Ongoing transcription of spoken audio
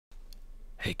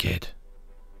Hey kid.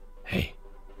 Hey.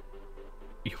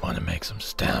 You want to make some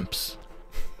stamps?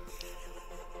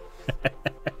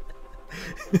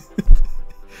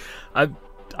 I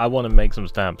want to make some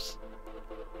stamps.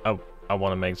 I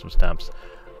want to make some stamps.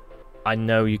 I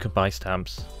know you can buy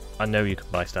stamps. I know you can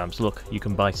buy stamps. Look, you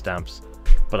can buy stamps.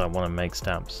 But I want to make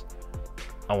stamps.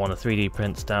 I want to 3D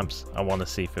print stamps. I want to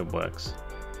see if it works.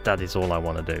 That is all I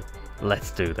want to do.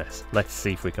 Let's do this. Let's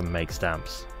see if we can make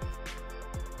stamps.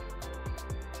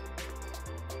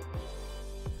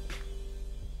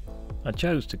 I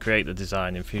chose to create the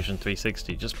design in Fusion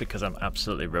 360 just because I'm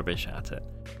absolutely rubbish at it.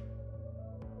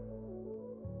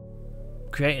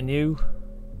 Create a new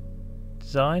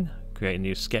design, create a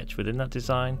new sketch within that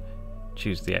design,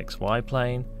 choose the XY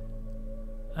plane,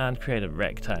 and create a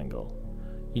rectangle.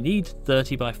 You need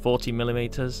 30 by 40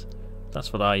 millimeters.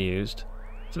 That's what I used.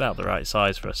 It's about the right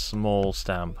size for a small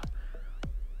stamp.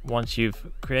 Once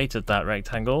you've created that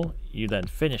rectangle, you then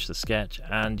finish the sketch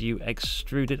and you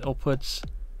extrude it upwards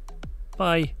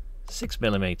by 6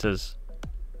 millimeters.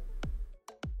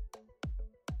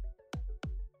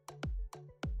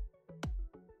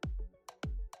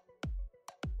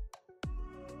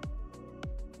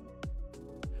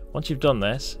 Once you've done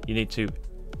this, you need to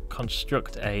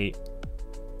construct a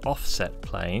offset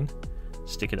plane,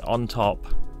 stick it on top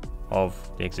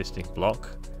of the existing block,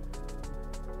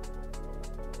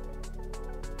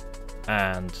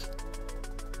 and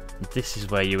this is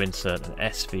where you insert an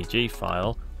SVG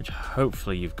file, which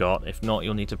hopefully you've got. If not,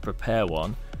 you'll need to prepare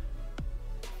one,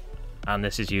 and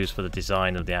this is used for the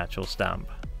design of the actual stamp.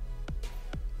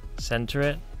 Center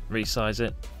it, resize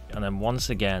it, and then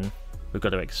once again we've got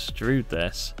to extrude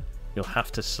this. You'll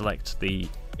have to select the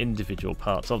individual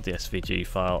parts of the SVG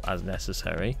file as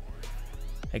necessary.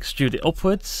 Extrude it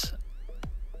upwards,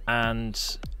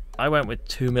 and I went with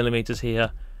 2 millimeters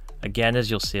here. Again,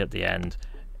 as you'll see at the end,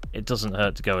 it doesn't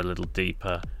hurt to go a little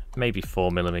deeper. Maybe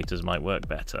 4 millimeters might work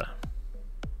better.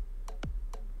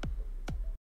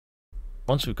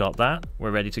 Once we've got that,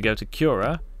 we're ready to go to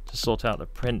Cura to sort out the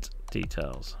print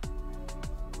details.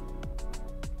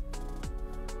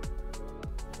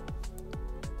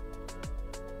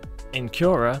 In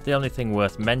Cura, the only thing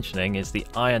worth mentioning is the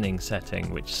ironing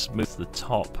setting, which smooths the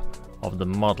top of the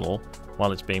model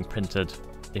while it's being printed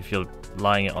if you're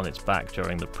lying it on its back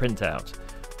during the printout.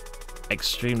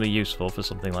 Extremely useful for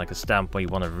something like a stamp where you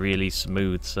want a really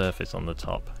smooth surface on the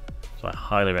top. So I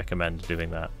highly recommend doing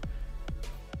that.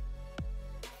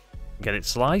 Get it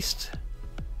sliced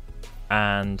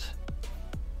and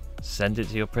send it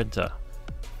to your printer.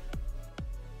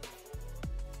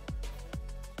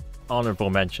 Honourable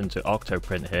mention to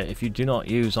Octoprint here. If you do not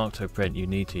use Octoprint, you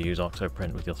need to use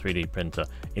Octoprint with your 3D printer.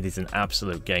 It is an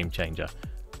absolute game changer.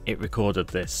 It recorded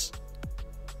this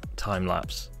time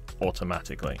lapse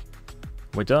automatically.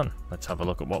 We're done. Let's have a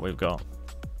look at what we've got.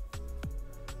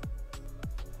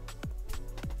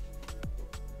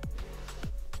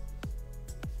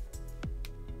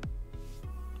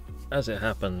 As it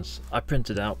happens, I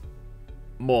printed out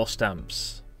more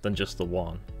stamps than just the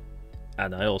one,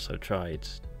 and I also tried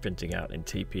printing out in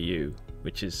TPU,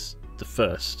 which is the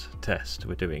first test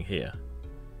we're doing here.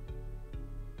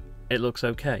 It looks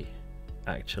okay,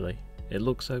 actually. It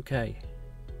looks okay.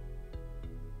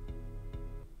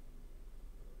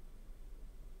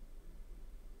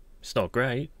 It's not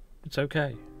great, it's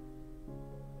okay.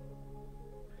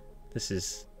 This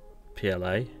is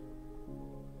PLA,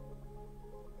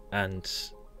 and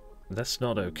that's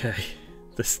not okay.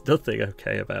 There's nothing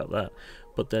okay about that,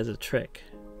 but there's a trick.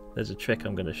 There's a trick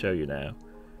I'm going to show you now,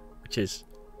 which is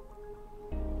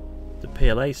the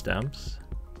PLA stamps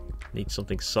need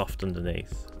something soft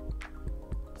underneath.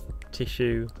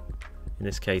 Tissue, in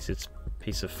this case it's a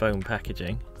piece of foam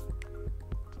packaging,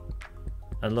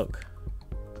 and look,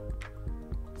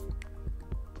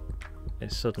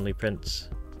 it suddenly prints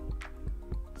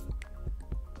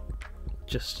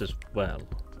just as well,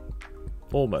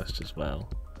 almost as well.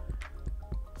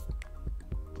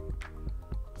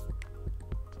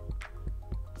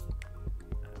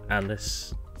 And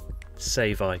this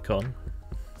save icon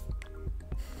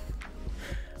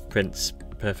prints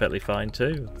perfectly fine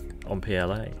too on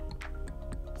PLA.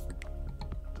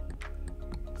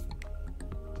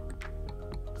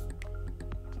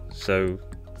 So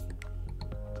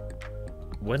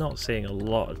we're not seeing a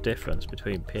lot of difference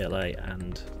between PLA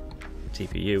and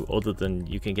TPU, other than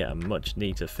you can get a much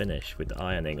neater finish with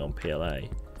ironing on PLA,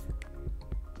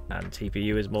 and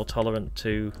TPU is more tolerant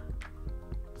to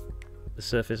the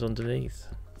surface underneath.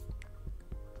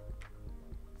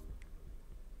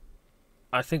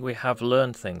 I think we have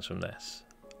learned things from this.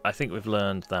 I think we've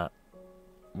learned that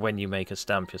when you make a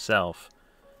stamp yourself,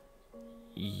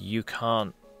 you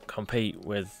can't compete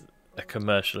with a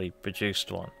commercially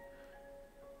produced one.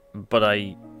 But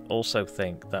I also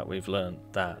think that we've learned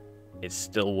that it's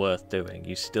still worth doing.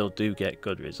 You still do get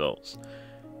good results.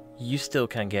 You still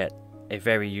can get a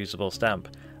very usable stamp,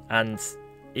 and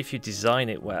if you design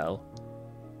it well,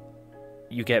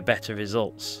 you get better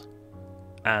results.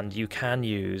 And you can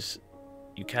use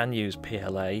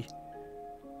PLA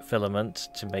filament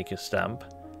to make your stamp,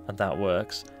 and that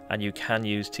works. And you can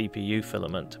use TPU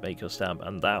filament to make your stamp,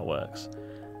 and that works.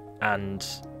 And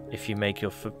if you make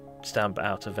your stamp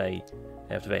out of a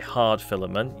hard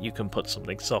filament, you can put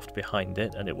something soft behind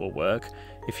it and it will work.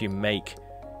 If you make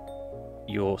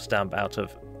your stamp out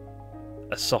of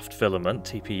a soft filament,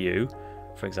 TPU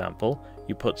for example,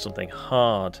 you put something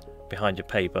hard behind your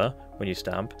paper when you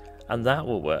stamp, and that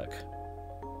will work.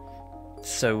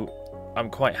 So I'm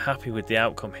quite happy with the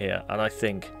outcome here, and I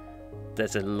think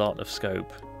there's a lot of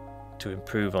scope to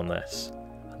improve on this,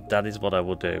 and that is what I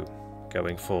will do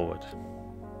going forward.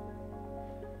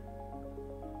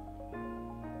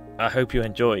 I hope you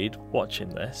enjoyed watching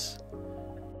this.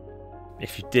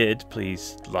 If you did,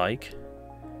 please like,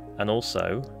 and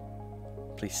also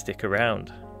please stick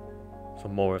around for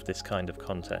more of this kind of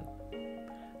content.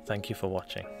 Thank you for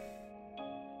watching.